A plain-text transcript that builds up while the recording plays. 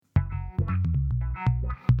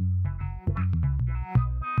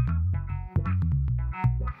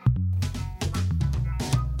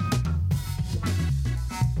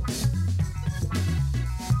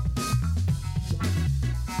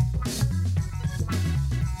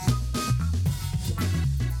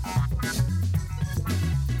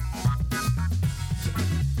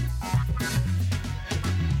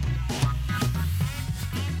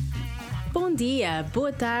dia,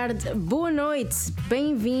 boa tarde, boa noite.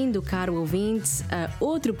 Bem-vindo, caro ouvinte, a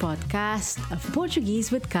outro podcast of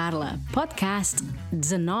Portuguese with Carla. Podcast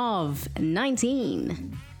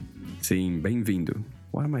 19. Sim, bem-vindo.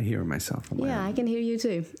 Why am I hearing myself? I can hear you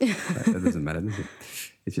too. That doesn't matter, does it?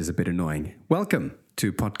 It's just a bit annoying. Welcome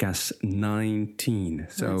to podcast 19.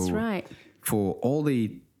 So That's right. For all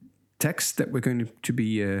the text that we're going to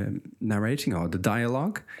be narrating, or the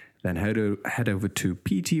dialogue, then head over to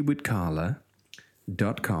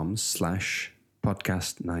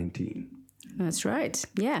ptwithcarla.com/podcast19. That's right.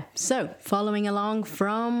 Yeah. So, following along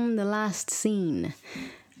from the last scene,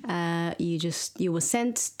 you were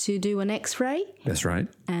sent to do an X-ray. That's right.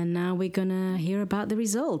 And now we're gonna hear about the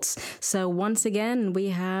results. So once again, we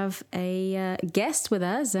have a guest with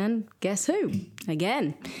us, and guess who?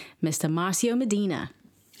 Again, Mr. Marcio Medina.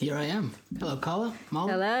 Here I am. Hello, Carla. Mom.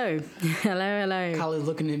 Hello. Hello. Carla's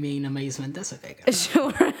looking at me in amazement. That's okay, guys.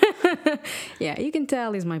 Sure. Yeah, you can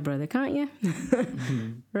tell he's my brother, can't you?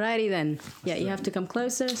 Righty then. Yeah, you have to come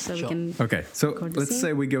closer so we can... Okay, so let's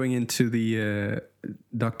say we're going into the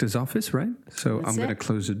doctor's office, right? So I'm going to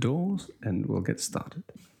close the doors and we'll get started.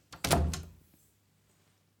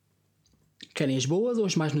 Querem as boas ou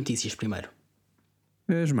as más notícias primeiro?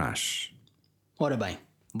 As más. Ora bem,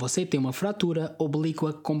 você tem uma fratura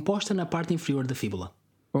oblíqua composta na parte inferior da fíbula.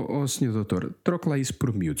 Senhor doutor, troque lá isso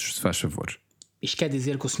por miúdos, se faz favor. Isto quer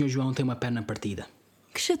dizer que o Sr. João tem uma perna partida.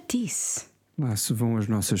 Que chatice. Lá se vão as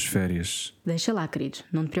nossas férias. Deixa lá, querido.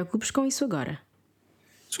 Não te preocupes com isso agora.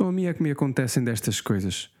 Só a mim é que me acontecem destas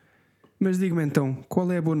coisas. Mas diga-me então,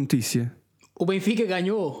 qual é a boa notícia? O Benfica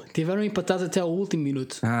ganhou. Tiveram empatados até o último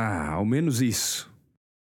minuto. Ao menos isso.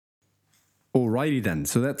 Alrighty then,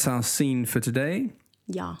 so that's our scene for today.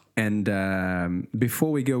 Yeah. And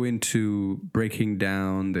before we go into breaking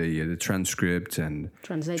down the transcript and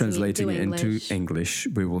translating it into English,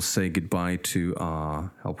 we will say goodbye to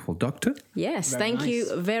our helpful doctor. Yes, thank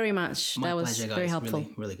you very much. My that was pleasure, guys. very helpful.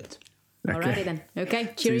 Really good. Alrighty then.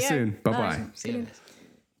 Okay, cheerio. See you soon. Bye-bye. See you guys.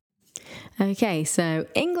 Okay, so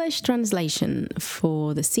English translation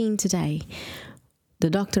for the scene today. The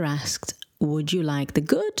doctor asked, would you like the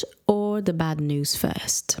good or the bad news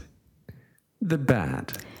first? The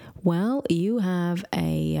bad. Well, you have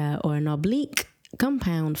an oblique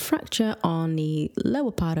compound fracture on the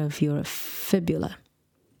lower part of your fibula.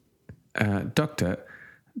 Doctor,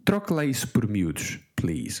 troque lá isso por miúdos,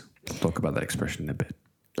 please. We'll talk about that expression in a bit.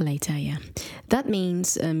 Later, yeah. That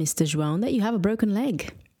means, Mr. João, that you have a broken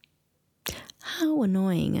leg. How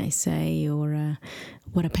annoying, I say, or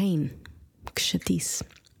what a pain. Que chatice.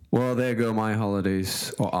 Well, there go my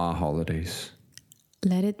holidays, or our holidays.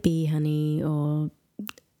 Let it be, honey, or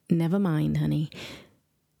never mind, honey.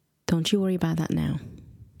 Don't you worry about that now.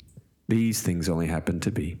 These things only happen to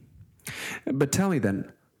be. But tell me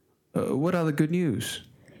then, what are the good news?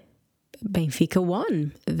 Benfica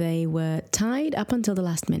won. They were tied up until the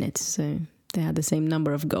last minute, so they had the same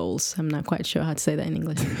number of goals. I'm not quite sure how to say that in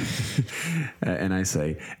English. And I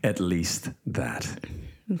say, at least that.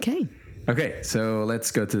 Okay. Okay, so let's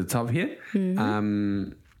go to the top here.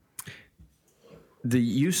 Mm-hmm.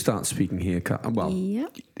 You start speaking here. Well,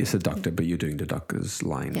 yep. It's a doctor, but you're doing the doctor's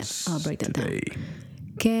lines. Yeah, I'll break that today. down.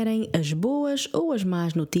 Querem as boas ou as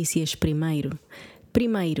más notícias primeiro?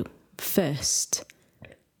 Primeiro, first.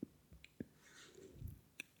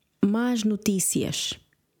 Más notícias.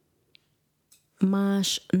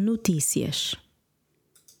 Más notícias.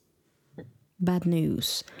 Bad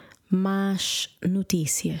news. Más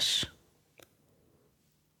notícias.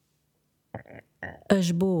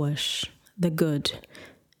 As boas. The good,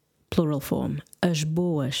 plural form. As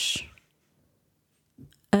boas.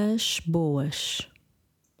 As boas.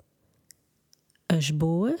 As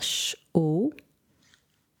boas ou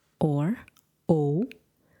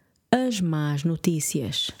as más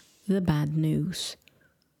notícias. The bad news.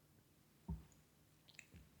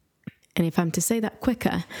 And if I'm to say that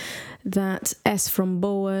quicker, that S from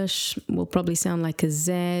boas will probably sound like a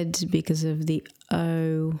Z because of the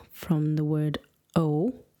O from the word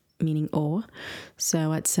O, meaning or.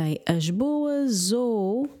 So I'd say as boas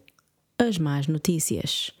ou as más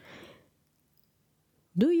notícias.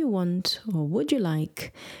 Do you want or would you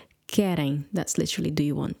like? Querem, that's literally do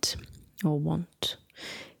you want or want.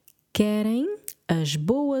 Querem as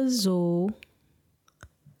boas ou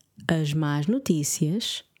as más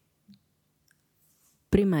notícias?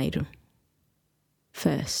 Primeiro.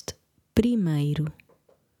 First. Primeiro.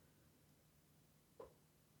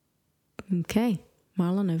 Okay.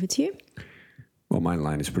 Marlon, over to you. Well, my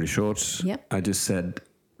line is pretty short. Yep. I just said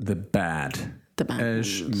the bad. The bad.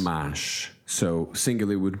 As más. So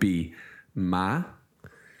singular would be má,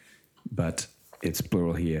 but it's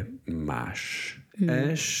plural here, mas.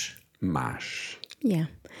 As mas. Yeah.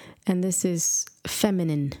 And this is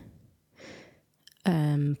feminine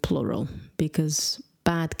plural, because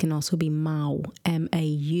bad can also be mau,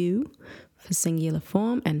 M-A-U for singular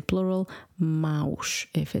form, and plural maus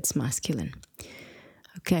if it's masculine.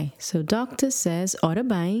 Okay, so doctor says, ora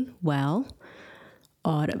bem, well,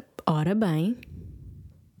 ora bem,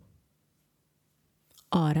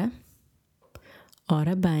 ora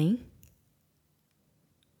bem,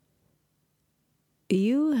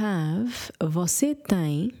 você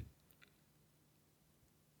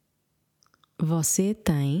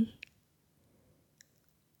tem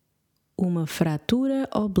uma fratura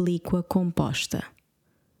oblíqua composta.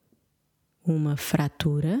 Uma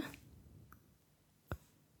fratura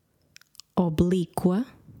oblíqua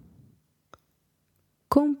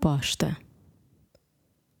composta.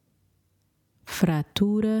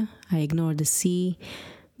 Fratura, I ignore the C.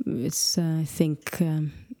 It's, I think,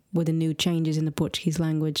 with the new changes in the Portuguese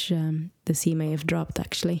language, the C may have dropped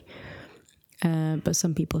actually. But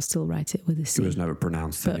some people still write it with a C. It was never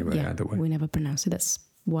pronounced anyway, either way. We never pronounced it. That's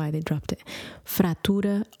why they dropped it.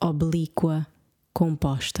 Fratura oblíqua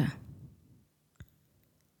composta.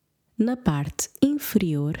 Na parte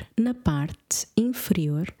inferior,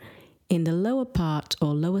 in the lower part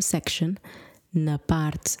or lower section, na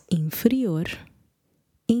parte inferior.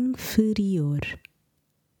 And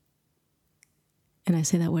I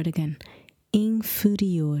say that word again.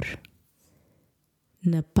 Inferior.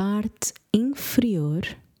 Na parte inferior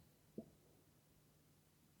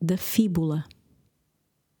da fíbula.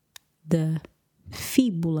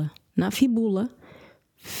 Not fibula,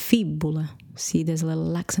 fíbula. See, there's a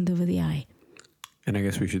little accent over the I. And I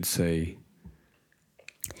guess we should say,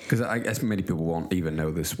 because I guess many people won't even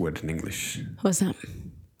know this word in English. What's that?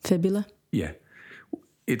 Fibula? Yeah.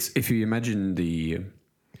 It's, if you imagine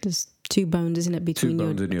there's two bones, isn't it, between two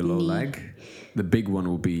bones in your lower knee. leg. The big one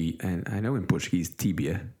will be, and I know in Portuguese,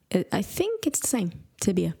 tibia. I think it's the same.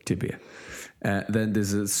 Tibia. Then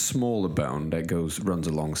there's a smaller bone that runs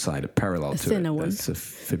alongside it, parallel to it. One. That's a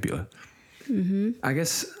fibula. I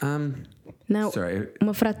guess. Now, sorry.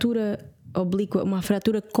 Uma fratura oblíqua, uma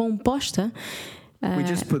fratura composta. We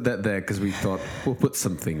just put that there because we thought we'll put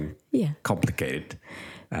something complicated.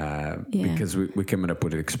 Because we're coming up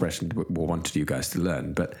with an expression we wanted you guys to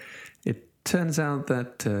learn. But it turns out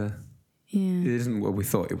that it isn't what we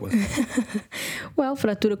thought it was. Well,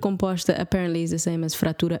 fratura composta apparently is the same as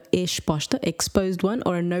fratura exposta, exposed one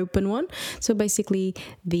or an open one. So basically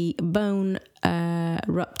the bone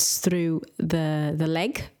rupts through the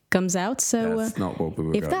leg, comes out. So that's not what we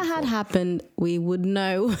were if that had happened, we would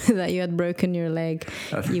know that you had broken your leg.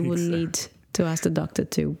 You wouldn't need to ask the doctor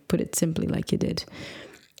to put it simply like you did.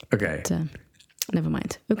 Okay. But, never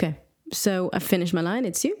mind. Okay. So I finished my line.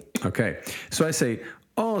 It's you. Okay. So I say,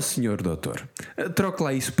 oh, senhor doutor, troque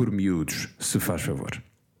lá isso por miúdos, se faz favor.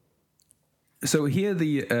 So here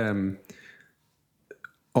the,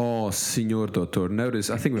 oh, senhor doutor, notice,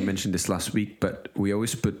 I think we mentioned this last week, but we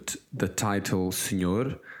always put the title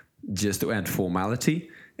senhor just to add formality,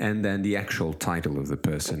 and then the actual title of the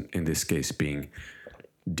person, in this case being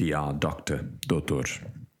DR, doctor, doutor.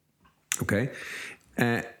 Okay?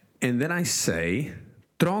 And then I say,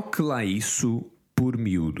 troque lá isso por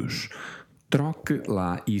miúdos. Troque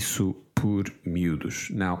lá isso por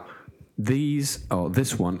miúdos. Now, this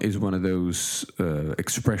one is one of those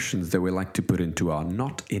expressions that we like to put into our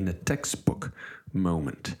not in a textbook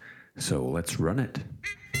moment. So let's run it.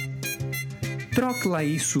 Troque lá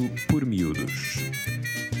isso por miúdos.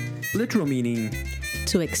 Literal meaning,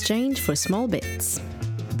 to exchange for small bits.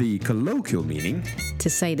 The colloquial meaning, to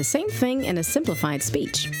say the same thing in a simplified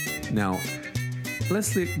speech. Now,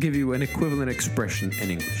 let's give you an equivalent expression in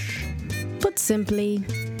English. Put simply,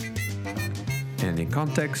 and in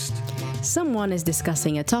context, someone is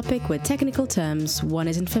discussing a topic with technical terms one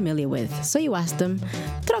isn't familiar with, so you ask them,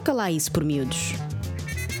 troca lá isso por miúdos.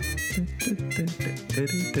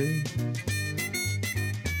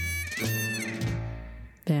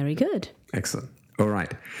 Very good. Excellent. All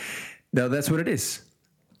right. Now that's what it is.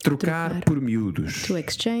 Trocar por miúdos. To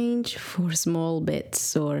exchange for small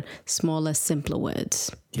bits or smaller, simpler words.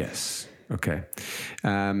 Yes. Okay.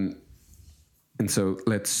 And so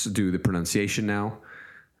let's do the pronunciation now.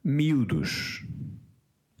 Miúdos.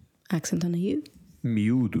 Accent on a U.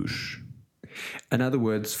 Miúdos. Another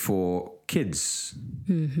words for kids.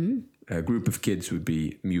 Mm-hmm. A group of kids would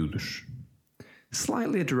be miúdos.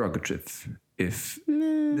 Slightly derogative, if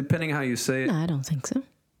depending how you say it. No, I don't think so.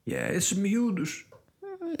 Yeah, it's miúdos.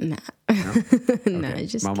 Nah. No, no, okay.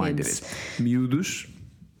 just My kids. mind did it. Miúdos.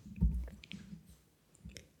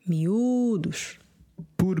 Miúdos.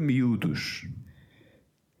 Por miúdos.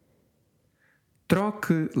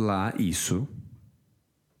 Troque lá isso.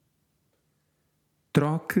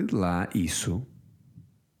 Troque lá isso.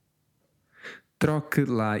 Troque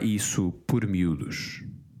lá isso por miúdos.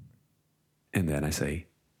 And then I say,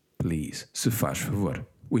 please, se faz favor.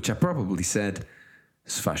 Which I probably said,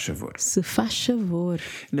 se faz favor. Se faz favor.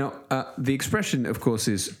 Now, the expression, of course,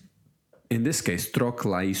 is, in this case, troque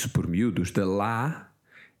lá isso por miúdos. The lá,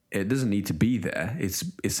 it doesn't need to be there.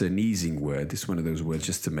 It's an easing word. It's one of those words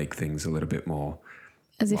just to make things a little bit more...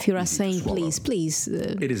 As if you are easy to saying, swallow. please.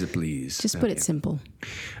 It is a please. Just put it simple.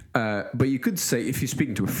 But you could say, if you're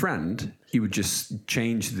speaking to a friend, you would just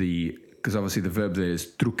change because obviously the verb there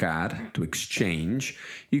is trocar, to exchange.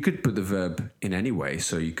 You could put the verb in any way.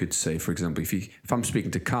 So you could say, for example, if I'm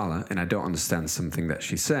speaking to Carla and I don't understand something that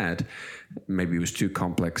she said, maybe it was too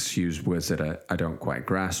complex, use words that I don't quite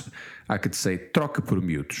grasp, I could say, troca por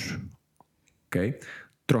miúdos. Okay?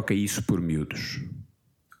 Troca isso por miúdos.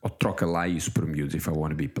 Or troca lá isso por miúdos if I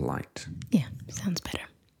want to be polite. Yeah, sounds better.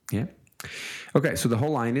 Yeah? Okay, so the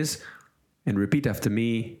whole line is, and repeat after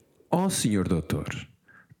me, ó senhor doutor,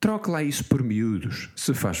 troque lá isso por miúdos,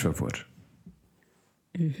 se faz favor.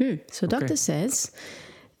 So doctor says,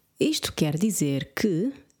 isto quer dizer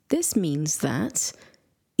que, this means that,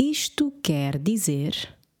 isto quer dizer,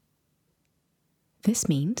 this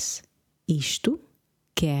means, isto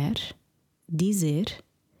quer dizer,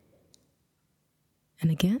 and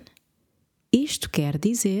again, isto quer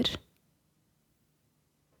dizer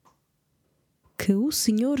que o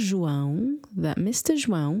Senhor João, that Mr.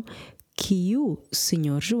 João, que o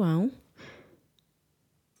Senhor João,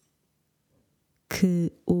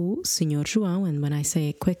 que o Senhor João, and when I say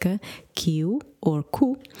it quicker, que o or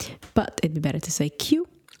cu, but it'd be better to say que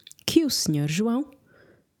o Senhor João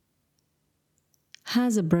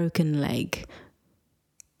has a broken leg.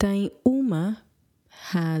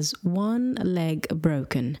 Has one leg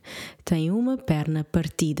broken. Tem uma perna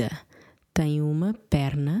partida. Tem uma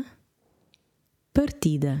perna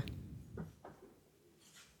partida.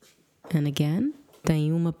 And again,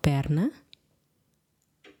 tem uma perna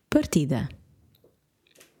partida.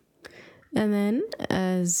 And then,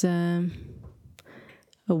 as a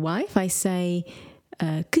wife, I say,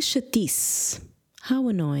 que chatice. How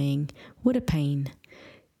annoying. What a pain.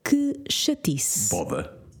 Que chatice. Bother.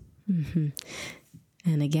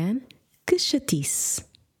 And again, que chatice.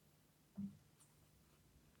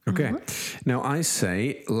 Okay. Now I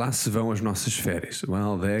say, lá se vão as nossas férias.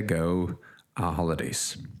 Well, there go our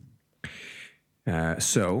holidays.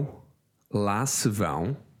 So, lá se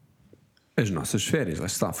vão as nossas férias.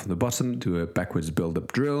 Let's start from the bottom, do a backwards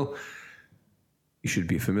build-up drill. You should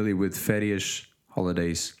be familiar with férias,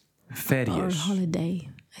 holidays, férias. Or holiday.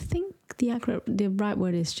 I think the right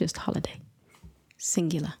word is just holiday.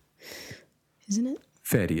 Singular. Isn't it?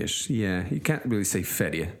 Férias, yeah. You can't really say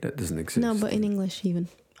féria. That doesn't exist. No, but in English even.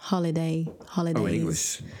 Holiday, holidays. Oh, in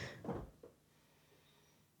English.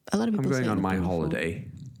 A lot of people I'm going say on my it. holiday.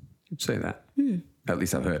 You'd say that. At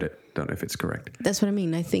least I've heard it. Don't know if it's correct. That's what I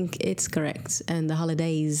mean. I think it's correct. And the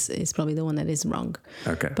holidays is probably the one that is wrong.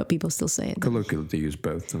 Okay. But people still say it. Colloquial, they use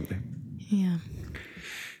both, don't they? Yeah.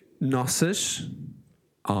 Nossas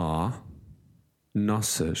are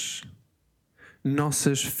nossas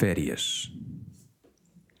férias.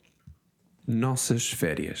 Nossas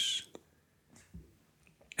férias.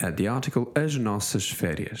 Add the article as nossas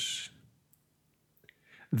férias.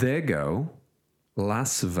 There go, lá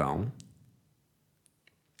se vão.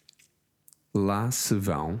 Lá se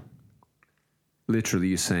vão. Literally,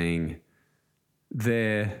 you're saying,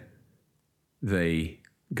 there they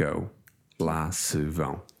go. Lá se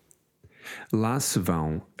vão. Lá se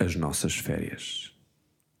vão as nossas férias.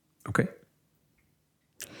 Okay?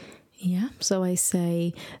 Yeah. So I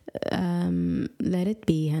say, let it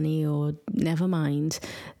be, honey, or never mind.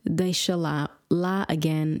 Deixa lá. Lá,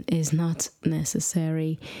 again, is not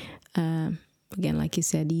necessary. Again, like you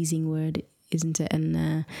said, easing word, isn't it? And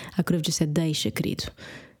I could have just said deixa, querido.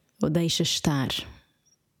 Or deixa estar.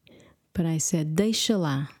 But I said deixa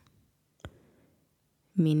lá.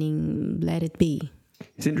 Meaning, let it be.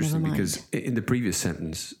 It's interesting Never mind. because in the previous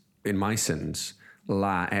sentence, in my sentence,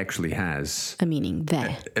 lá actually has A meaning,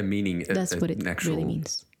 there. a meaning. That's what it an actual, really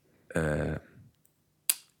means.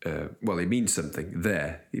 Well, it means something.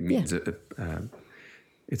 There, it means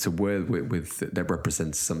it's a word that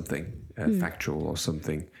represents something factual or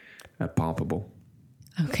something palpable.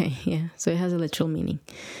 Okay, yeah. So it has a literal meaning.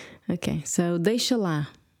 Okay, so deixa lá.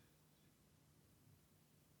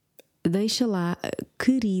 Deixa lá,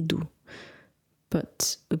 querido.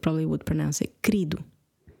 But we probably would pronounce it querido.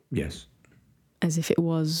 Yes. As if it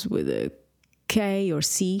was with a K or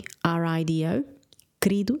C, R-I-D-O.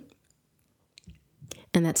 Querido.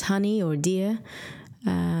 and that's honey or dear.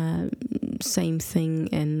 Same thing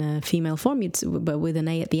in female form, but with an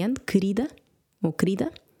A at the end, querida or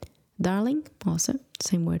querida. Darling, also,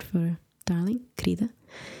 same word for darling, querida.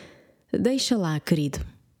 Deixa lá, querido.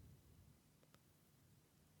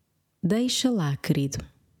 Deixa lá, querido.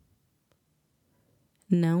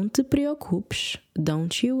 Não te preocupes.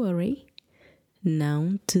 Don't you worry.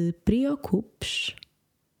 Não te preocupes.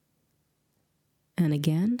 And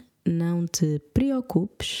again, não te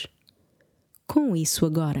preocupes com isso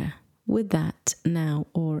agora. With that now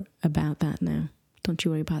or about that now. Don't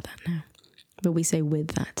you worry about that now. But we say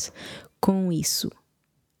with that. Com isso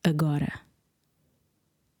agora.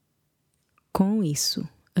 Com isso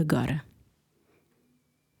agora.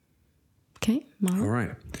 Okay, Marlon? All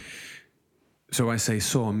right. So I say,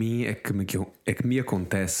 só a mim é que me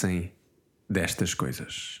acontecem destas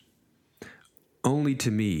coisas. Only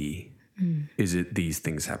to me is it these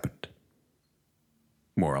things happened.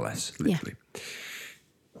 More or less, literally. Yeah.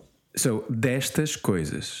 So, destas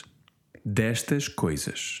coisas.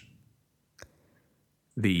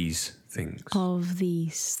 These things. Of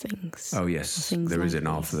these things. Oh, yes. There is an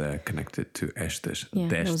of there connected to estas. Yeah,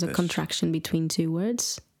 destas. there was a contraction between two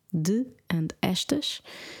words. De and estas.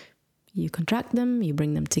 You contract them, you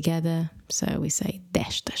bring them together. So we say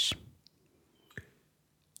destas.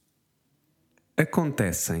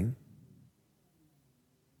 Acontecem.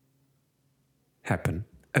 Happen.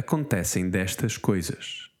 Acontecem destas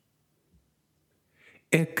coisas.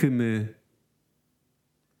 É que me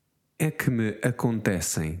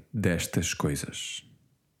acontecem destas coisas.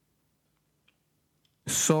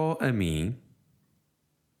 Só a mim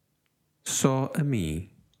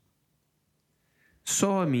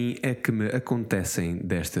é que me acontecem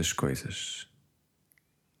destas coisas.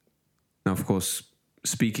 Now, of course,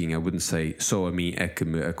 speaking, I wouldn't say só a mim é que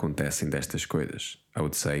me acontecem destas coisas. I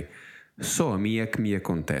would say só a mim é que me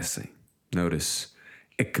acontecem. Notice,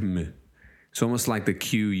 é que me. It's almost like the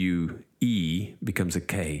Q-U-E becomes a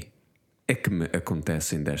K. É que me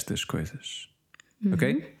acontecem destas coisas.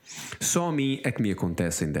 Ok? Só a mim é que me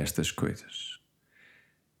acontecem destas coisas.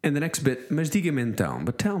 And the next bit, mas diga-me então,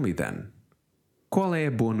 but tell me then, qual é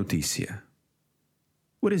a boa notícia?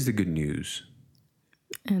 What is the good news?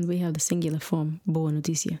 And we have the singular form, boa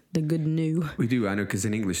notícia, the good new. We do, I know, because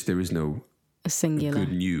in English there is no a singular.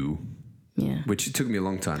 Good new. Yeah. Which it took me a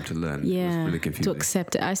long time to learn. Yeah. It was really confusing. To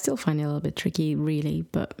accept it. I still find it a little bit tricky, really,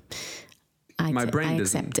 but my brain I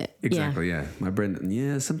doesn't accept it. Exactly, yeah. My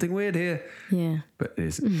brain, something weird here. Yeah. But it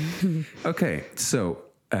isn't. Okay, so,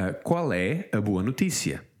 qual é a boa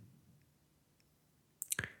notícia?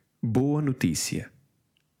 Boa notícia.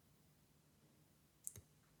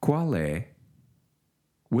 Qual é,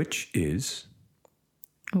 which is...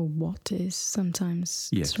 Or what is, sometimes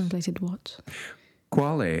it's translated what.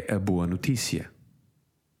 Qual é a boa notícia?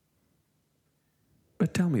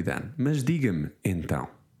 But tell me then. Mas diga-me então.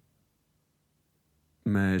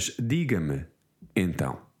 Mas diga-me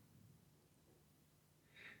então.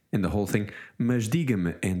 And the whole thing. Mas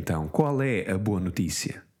diga-me então. Qual é a boa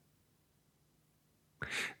notícia?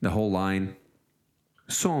 The whole line.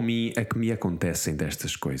 Só a mim é que me acontecem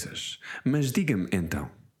destas coisas. Mas diga-me então.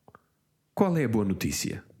 Qual é a boa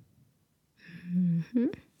notícia? Mm-hmm.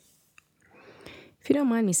 If you don't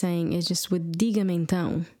mind me saying, it's just with diga-me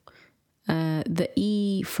então, the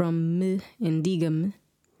E from me in diga-me,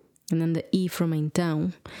 and then the E from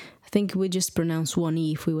então, I think we just pronounce one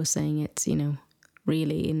E if we were saying it,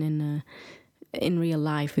 really in real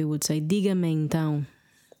life we would say diga-me então.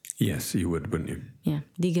 Yes, you would, wouldn't you? Yeah,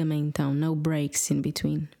 diga-me então, no breaks in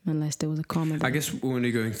between, unless there was a comma. I guess when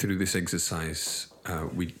you're going through this exercise,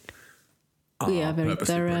 we are very purposely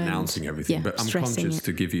thorough pronouncing everything, but I'm conscious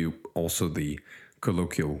to give you also the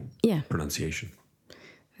colloquial pronunciation.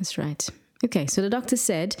 That's right. Okay, so the doctor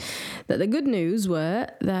said that the good news were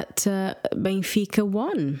that Benfica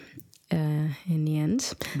won in the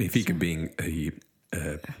end. Benfica being a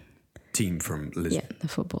team from Lisbon. Yeah, the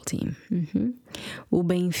football team. Mm-hmm. O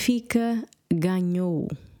Benfica ganhou.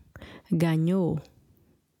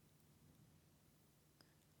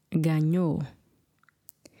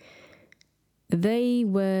 They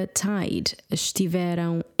were tied.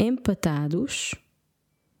 Estiveram empatados.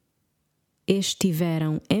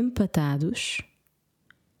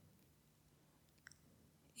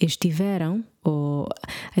 Estiveram, or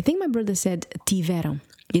I think my brother said tiveram.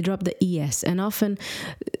 You drop the ES, and often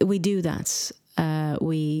we do that.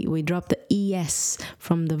 We drop the ES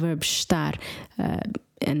from the verb estar,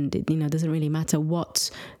 and it doesn't really matter what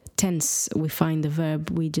tense we find the verb,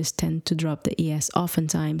 we just tend to drop the ES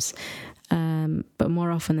oftentimes. But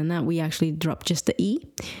more often than that, we actually drop just the E.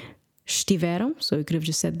 estiveram, so you could have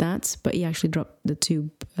just said that, but you actually dropped the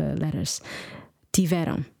two letters.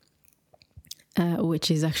 Tiveram,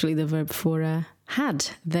 which is actually the verb for had.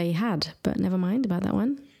 They had, but never mind about that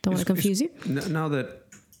one. Don't want to confuse you.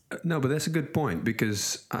 No, but that's a good point,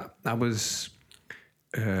 because I was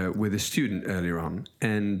with a student earlier on,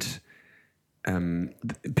 and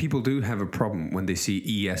people do have a problem when they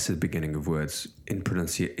see es at the beginning of words in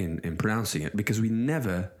pronouncing it, because we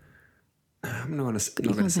never. I'm not going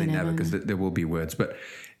to say never, because there will be words, but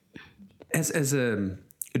as a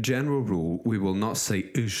general rule, we will not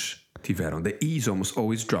say tiveram. The e is almost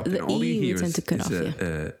always dropped, and all you hear is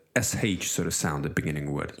a sh sort of sound at the beginning of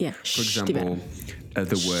the word. Yeah. For example,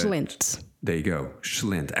 the word Excelente. There you go.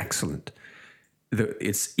 Excelente, excellent.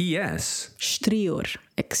 It's es.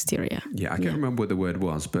 Exterior. Yeah, I can't remember what the word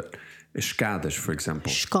was, but escadas, for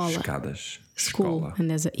example. Escola. Escadas. School. Escola. And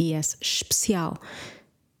there's a es. Especial.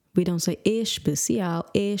 We don't say especial,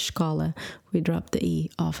 escola. We drop the e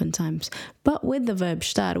oftentimes. But with the verb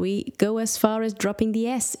estar, we go as far as dropping the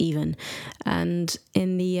s even. And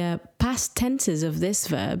in the past tenses of this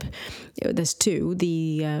verb, there's two,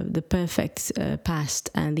 the perfect past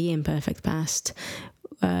and the imperfect past.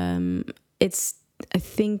 It's, I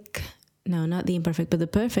think... No, not the imperfect, but the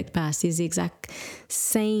perfect past is the exact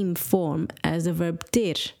same form as the verb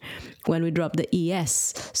ter when we drop the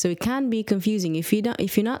es. So it can be confusing. If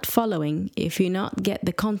you're not following, if you not get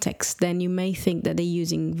the context, then you may think that they're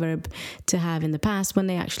using verb to have in the past when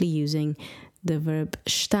they're actually using the verb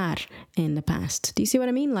estar in the past. Do you see what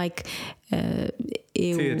I mean? Like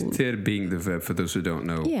Ter being the verb, for those who don't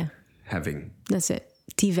know. Yeah. Having. That's it.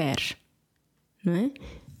 Tiver. No?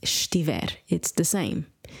 Estiver. It's the same.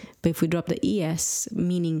 But if we drop the es,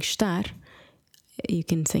 meaning estar, you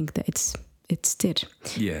can think that it's ter.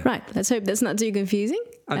 Yeah. Right, let's hope that's not too confusing.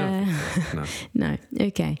 I don't think so, no. No,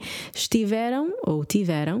 ok. Estiveram, ou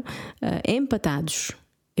tiveram, empatados.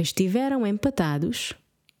 Estiveram empatados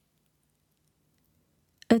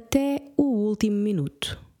até o último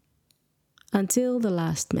minuto. Until the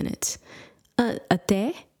last minute.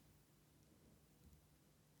 Até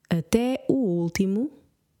o último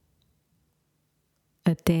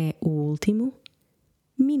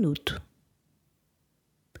minuto.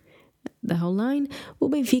 The whole line. O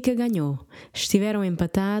Benfica ganhou. Estiveram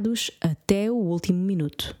empatados até o último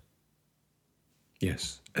minuto.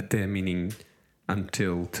 Yes. Até meaning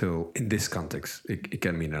until, till. In this context, it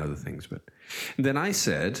can mean other things. But then I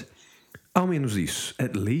said, ao menos isso.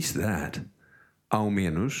 At least that. Ao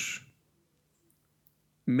menos.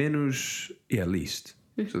 Menos, yeah, least.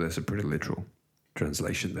 So that's a pretty literal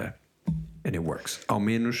translation there. And it works. Ao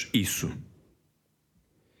menos isso.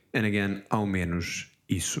 And again, ao menos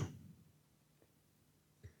isso.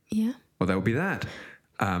 Yeah. Well, that would be that.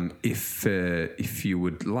 If you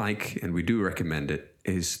would like, and we do recommend it,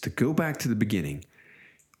 is to go back to the beginning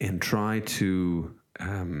and try to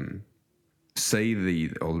say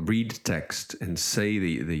or read text and say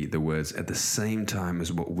the words at the same time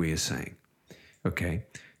as what we're saying. Okay?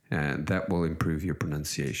 And that will improve your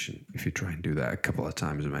pronunciation if you try and do that a couple of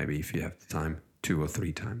times, or maybe if you have the time, 2 or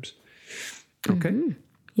 3 times. Okay? Mm-hmm.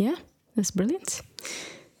 Yeah, that's brilliant.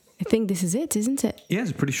 I think this is it, isn't it? Yeah,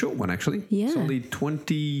 it's a pretty short one, actually. Yeah. It's only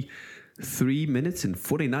 23 minutes and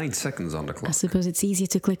 49 seconds on the clock. I suppose it's easier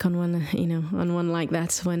to click on one, on one like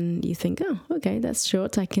that when you think, oh, okay, that's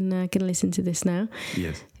short. I can listen to this now.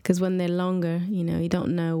 Yes. Because when they're longer, you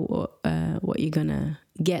don't know what you're gonna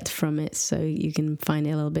get from it, so you can find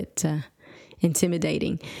it a little bit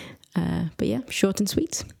intimidating. But yeah, short and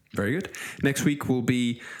sweet. Very good. Next week will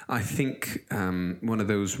be, I think, one of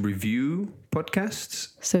those review podcasts.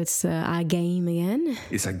 So it's our game again.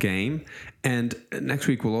 It's a game. And next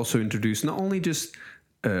week we'll also introduce not only just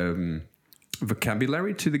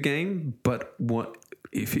vocabulary to the game, but what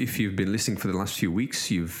if you've been listening for the last few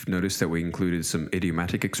weeks, you've noticed that we included some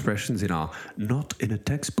idiomatic expressions in our not in a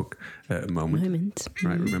textbook moment.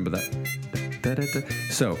 Right, remember that?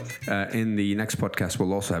 So in the next podcast,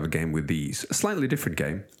 we'll also have a game with these. A slightly different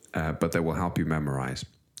game, but that will help you memorize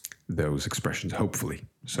those expressions, hopefully.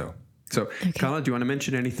 So okay. Carla, do you want to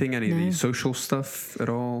mention anything? Any of the social stuff at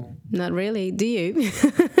all? Not really. Do you?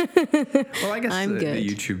 Well, I guess I'm good. The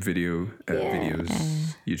YouTube videos,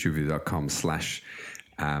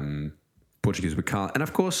 youtube.com/Portuguese with Carla. And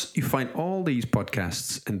of course, you find all these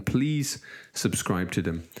podcasts, and please subscribe to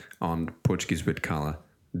them on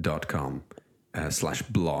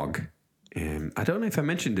portuguesewithcarla.com/blog. I don't know if I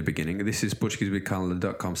mentioned at the beginning, this is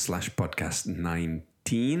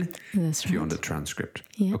portuguesewithcarla.com/podcast19. That's if you're on the transcript.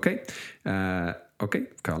 Yeah. Okay. Okay,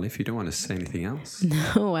 Carla, if you don't want to say anything else.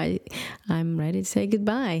 No, I'm ready to say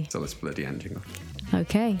goodbye. So let's play the end jingle.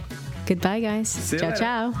 Okay. Goodbye, guys. See you Ciao, later.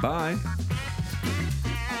 ciao. Bye.